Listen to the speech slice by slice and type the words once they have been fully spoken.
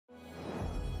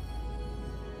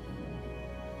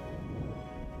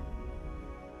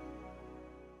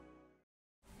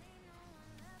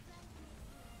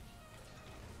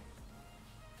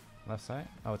Left side?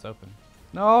 Oh, it's open.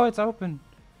 No, it's open.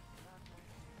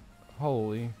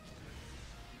 Holy.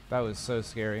 That was so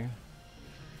scary.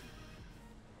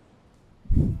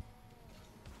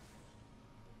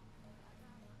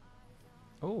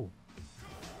 Oh.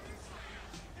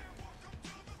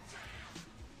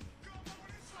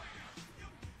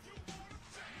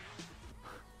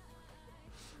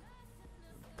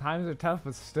 Times are tough,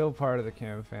 but still part of the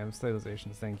cam fam.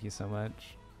 Stabilizations, thank you so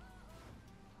much.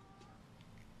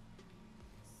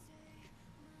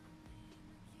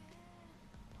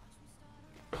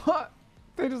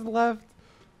 They just left.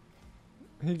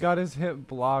 He got his hit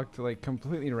blocked like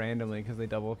completely randomly because they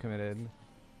double committed.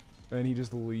 And he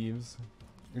just leaves.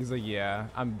 He's like, yeah,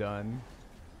 I'm done.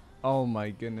 Oh my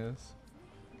goodness.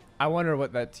 I wonder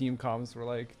what that team comms were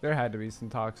like. There had to be some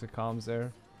toxic comms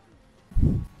there.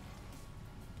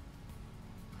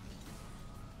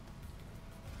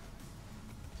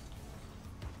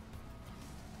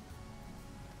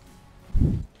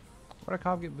 Why'd a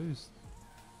cop get boost?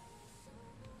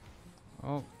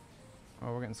 Oh.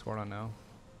 Oh, we're getting scored on now.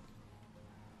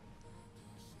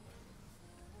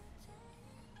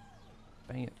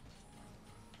 Dang it.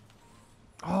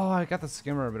 Oh, I got the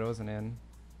skimmer, but it wasn't in.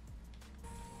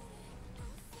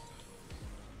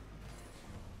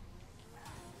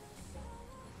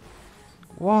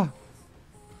 Whoa.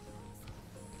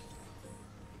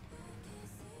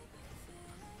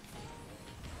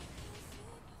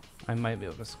 I might be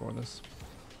able to score this.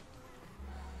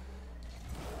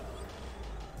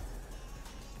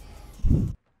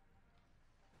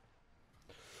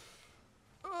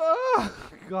 Oh,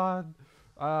 God.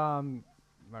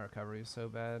 My recovery is so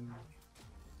bad.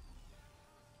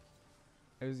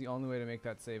 It was the only way to make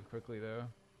that save quickly, though.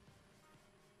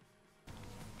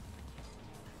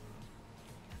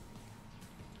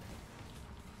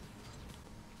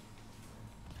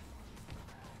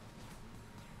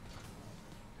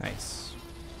 Nice.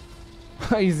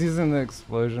 He's using the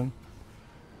explosion.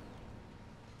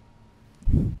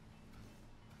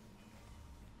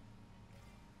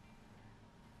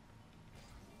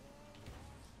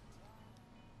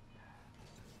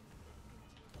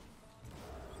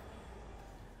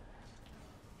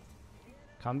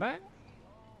 Comeback?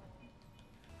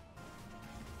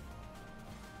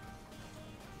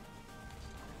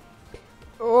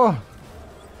 Oh,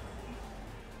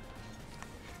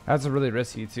 that's really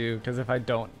risky too, because if I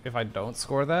don't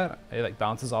score that, it like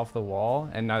bounces off the wall,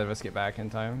 and neither of us get back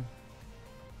in time.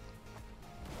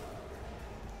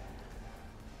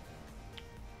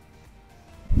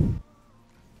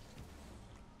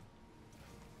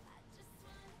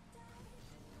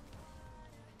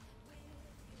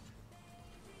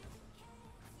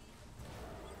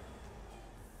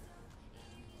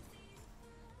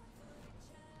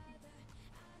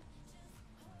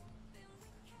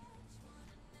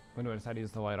 When do I decide to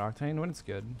use the white octane? When it's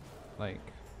good. Like,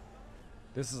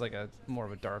 this is like a more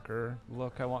of a darker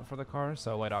look I want for the car,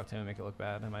 so white octane would make it look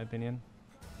bad, in my opinion.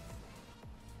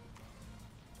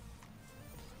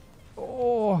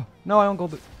 Oh no, I don't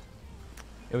go.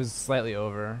 It was slightly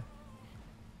over,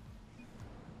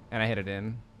 and I hit it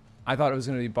in. I thought it was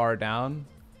gonna be bar down,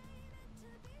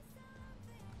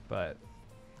 but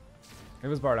if it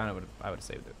was bar down, I would have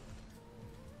saved it.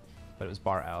 But it was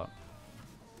bar out.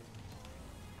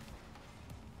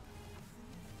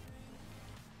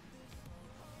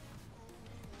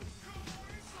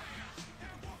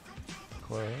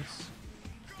 Close.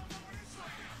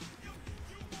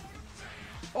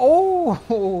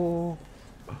 Oh!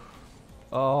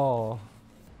 Oh.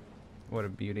 What a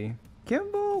beauty.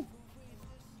 Kimbo!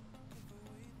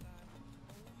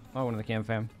 Oh, one of the cam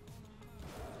fam.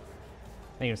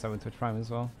 Thank you for subbing Twitch Prime as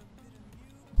well.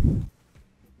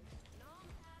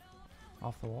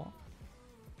 Off the wall.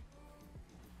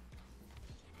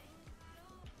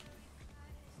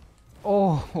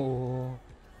 Oh!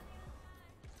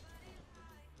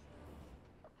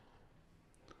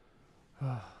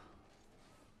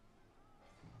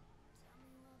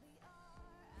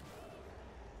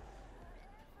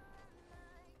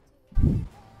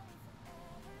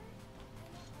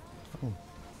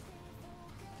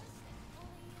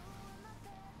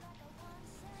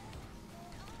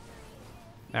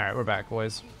 Alright, we're back,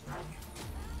 boys.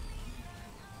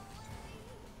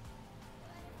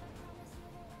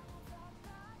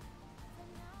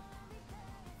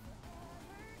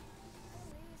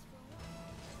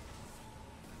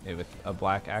 Yeah, with a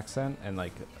black accent and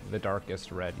like the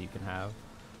darkest red you can have.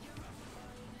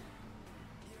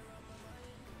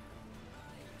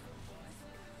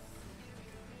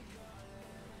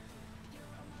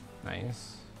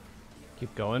 Nice.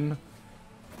 Keep going.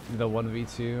 The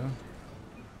 1v2.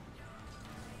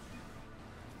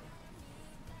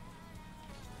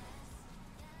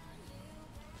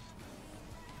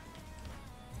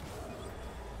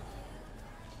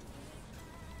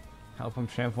 Help him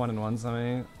champ 1 and 1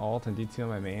 something, alt and D2 on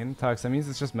my main. Tux, that means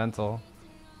it's just mental.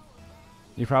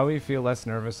 You probably feel less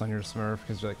nervous on your Smurf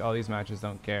because you're like, oh, these matches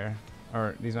don't care.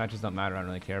 Or these matches don't matter, I don't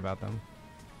really care about them.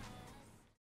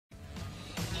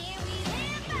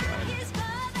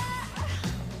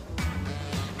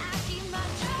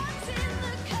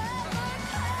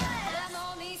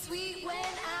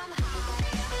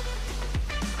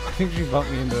 I think she bumped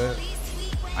me into it.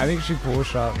 I think she pull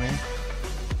shot me.